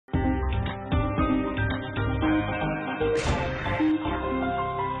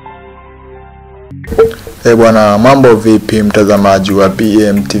Bwana, mambo vipi mtazamaji wa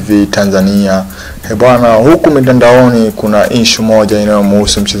BMTV Tanzania? Bwana, huku mitandaoni kuna issue moja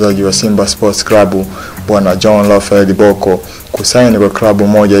inayomhusu mchezaji wa Simba Sports Club Bwana John Bocco kusaini kwa klabu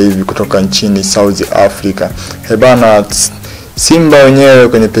moja hivi kutoka nchini Sauzi Africa. Bwana, Simba wenyewe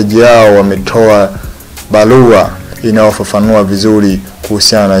kwenye peji yao wametoa barua inayofafanua vizuri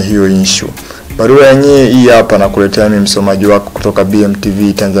kuhusiana na hiyo issue. Barua yenyewe hii hapa na kuletea mimi msomaji wako kutoka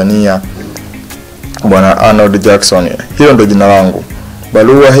BMTV Tanzania, Bwana Arnold Jackson. Hiyo ndo jina langu.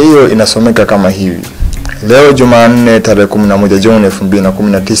 Barua hiyo inasomeka kama hivi: leo Jumanne tarehe 11 Juni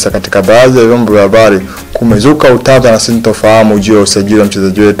 2019, katika baadhi ya vyombo vya habari kumezuka utata na sintofahamu juu ya usajili wa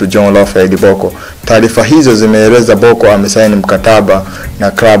mchezaji wetu John Bocco. Taarifa hizo zimeeleza Bocco amesaini mkataba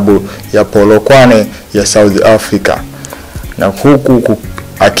na klabu ya Polokwane ya South Africa, na huku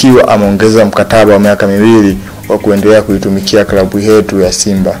akiwa ameongeza mkataba wa miaka 2 wa kuendelea kuitumikia klabu yetu ya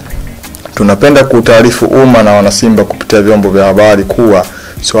Simba. Tunapenda kutaarifu umma na wanasimba kupitia vyombo vya habari kuwa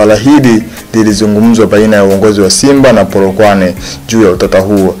swala hili lilizungumzwa baina ya uongozi wa Simba na Polokwane juu ya utata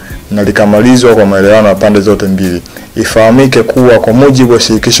huo na likamalizwa kwa maelewano ya pande zote mbili. Ifahamike kuwa kwa mujibu wa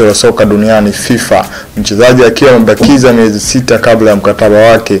shirikisho la soka duniani FIFA, mchezaji akiwa amebakiza miezi 6 kabla ya mkataba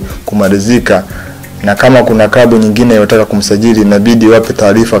wake kumalizika, na kama kuna klabu nyingine inayotaka kumsajili inabidi wape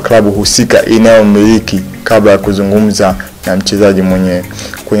taarifa klabu husika inayomiliki kabla ya kuzungumza na mchezaji mwenyewe.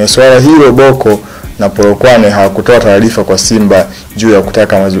 Kwenye swala hilo, Bocco na Polokwane hawakutoa taarifa kwa Simba juu ya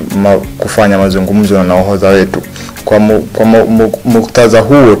kutaka kufanya mazungumzo na nahodha wetu. Kwa muktadha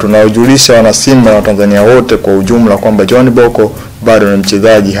huo, tunawajulisha wana Simba na Tanzania wote kwa ujumla kwamba John Bocco bado ni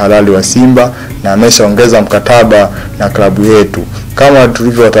mchezaji halali wa Simba na ameshaongeza mkataba na klabu yetu, kama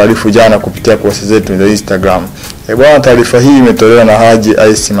tulivyotaarifu jana kupitia kurasa zetu za Instagram. Bwana, taarifa hii imetolewa na Haji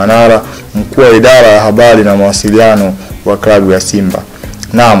Aisi Manara, mkuu wa idara ya habari na mawasiliano wa klabu ya Simba.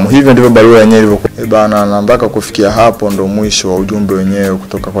 Naam, hivyo ndivyo barua yenyewe ilivyokuwa. Bwana, na mpaka kufikia hapo ndo mwisho wa ujumbe wenyewe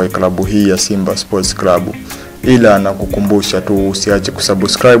kutoka kwa klabu hii ya Simba Sports Club. Ila na kukumbusha tu usiache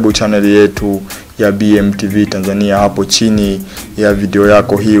kusubscribe channel yetu ya BMTV Tanzania hapo chini ya video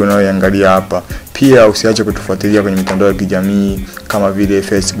yako hii unayoangalia hapa. Pia usiache kutufuatilia kwenye mitandao ya kijamii kama vile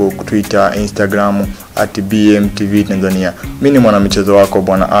Facebook, Twitter, Instagram @BMTV Tanzania. Mimi ni mwanamichezo wako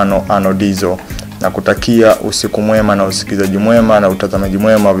Bwana Ano Dizo, na kutakia usiku mwema na usikizaji mwema na utazamaji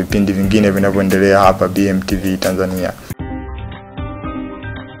mwema wa vipindi vingine vinavyoendelea hapa BMTV Tanzania.